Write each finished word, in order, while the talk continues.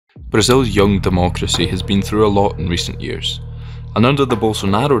Brazil's young democracy has been through a lot in recent years, and under the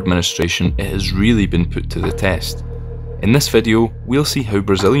Bolsonaro administration it has really been put to the test. In this video, we'll see how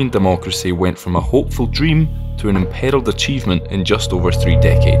Brazilian democracy went from a hopeful dream to an imperiled achievement in just over 3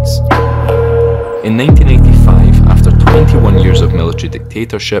 decades. In 1985, after 21 years of military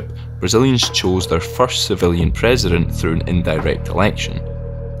dictatorship, Brazilians chose their first civilian president through an indirect election.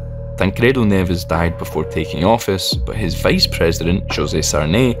 Tancredo Neves died before taking office, but his vice president, José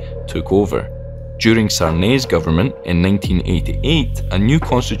Sarney, took over. During Sarney's government, in 1988, a new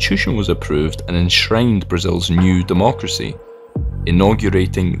constitution was approved and enshrined Brazil's new democracy,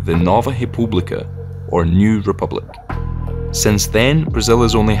 inaugurating the Nova República, or New Republic. Since then, Brazil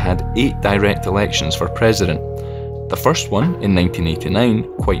has only had 8 direct elections for president. The first one, in 1989,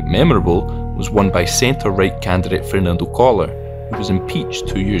 quite memorable, was won by centre-right candidate Fernando Collor, who was impeached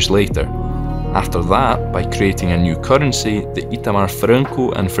 2 years later. After that, by creating a new currency, the Itamar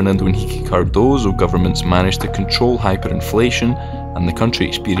Franco and Fernando Henrique Cardoso governments managed to control hyperinflation, and the country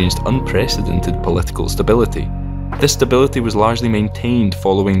experienced unprecedented political stability. This stability was largely maintained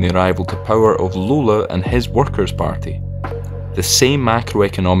following the arrival to power of Lula and his Workers' Party. The same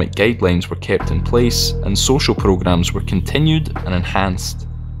macroeconomic guidelines were kept in place, and social programs were continued and enhanced.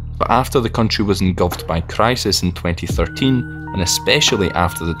 But after the country was engulfed by crisis in 2013, and especially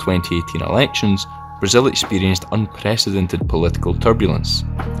after the 2018 elections, Brazil experienced unprecedented political turbulence.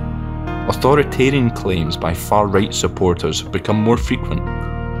 Authoritarian claims by far-right supporters have become more frequent.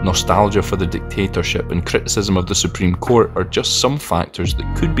 Nostalgia for the dictatorship and criticism of the Supreme Court are just some factors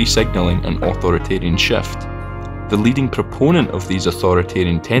that could be signalling an authoritarian shift. The leading proponent of these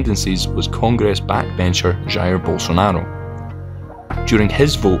authoritarian tendencies was Congress backbencher Jair Bolsonaro. During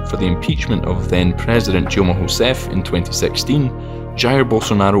his vote for the impeachment of then-President Dilma Rousseff in 2016, Jair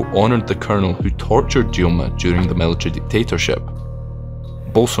Bolsonaro honoured the colonel who tortured Dilma during the military dictatorship.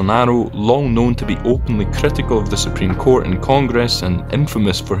 Bolsonaro, long known to be openly critical of the Supreme Court and Congress and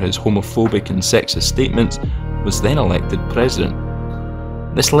infamous for his homophobic and sexist statements, was then elected president.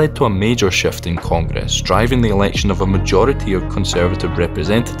 This led to a major shift in Congress, driving the election of a majority of conservative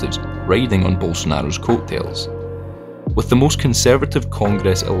representatives riding on Bolsonaro's coattails. With the most conservative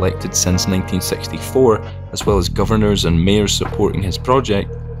Congress elected since 1964, as well as governors and mayors supporting his project,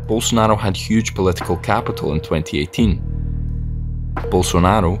 Bolsonaro had huge political capital in 2018.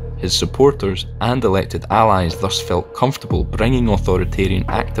 Bolsonaro, his supporters, and elected allies thus felt comfortable bringing authoritarian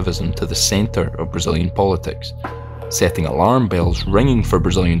activism to the centre of Brazilian politics, setting alarm bells ringing for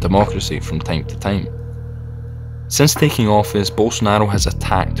Brazilian democracy from time to time. Since taking office, Bolsonaro has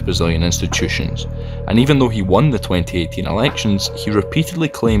attacked Brazilian institutions, and even though he won the 2018 elections, he repeatedly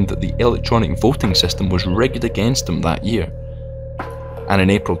claimed that the electronic voting system was rigged against him that year. And in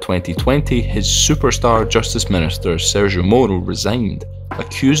April 2020, his superstar Justice Minister Sergio Moro resigned,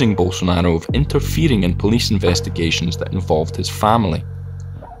 accusing Bolsonaro of interfering in police investigations that involved his family.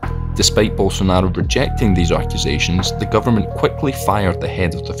 Despite Bolsonaro rejecting these accusations, the government quickly fired the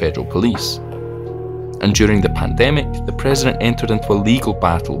head of the federal police. And during the pandemic, the president entered into a legal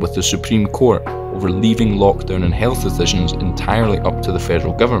battle with the Supreme Court over leaving lockdown and health decisions entirely up to the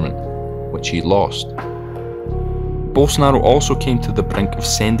federal government, which he lost. Bolsonaro also came to the brink of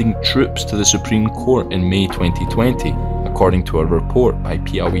sending troops to the Supreme Court in May 2020, according to a report by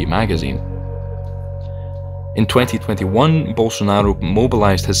Piauí magazine. In 2021, Bolsonaro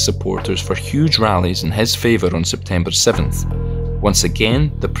mobilized his supporters for huge rallies in his favour on September 7th. Once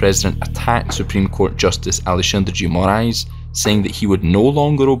again, the president attacked Supreme Court Justice Alexandre de Moraes, saying that he would no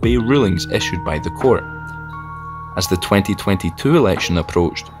longer obey rulings issued by the court. As the 2022 election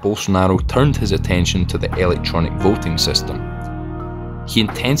approached, Bolsonaro turned his attention to the electronic voting system. He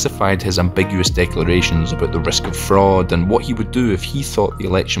intensified his ambiguous declarations about the risk of fraud and what he would do if he thought the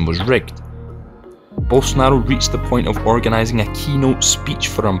election was rigged. Bolsonaro reached the point of organising a keynote speech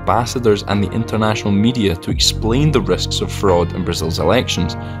for ambassadors and the international media to explain the risks of fraud in Brazil's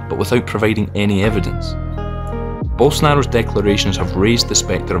elections, but without providing any evidence. Bolsonaro's declarations have raised the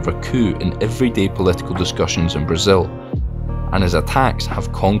spectre of a coup in everyday political discussions in Brazil, and his attacks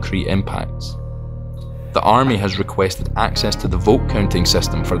have concrete impacts. The army has requested access to the vote counting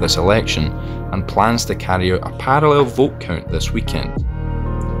system for this election and plans to carry out a parallel vote count this weekend.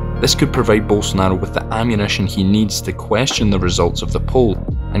 This could provide Bolsonaro with the ammunition he needs to question the results of the poll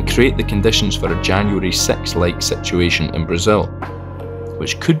and create the conditions for a January 6-like situation in Brazil,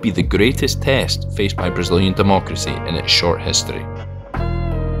 which could be the greatest test faced by Brazilian democracy in its short history.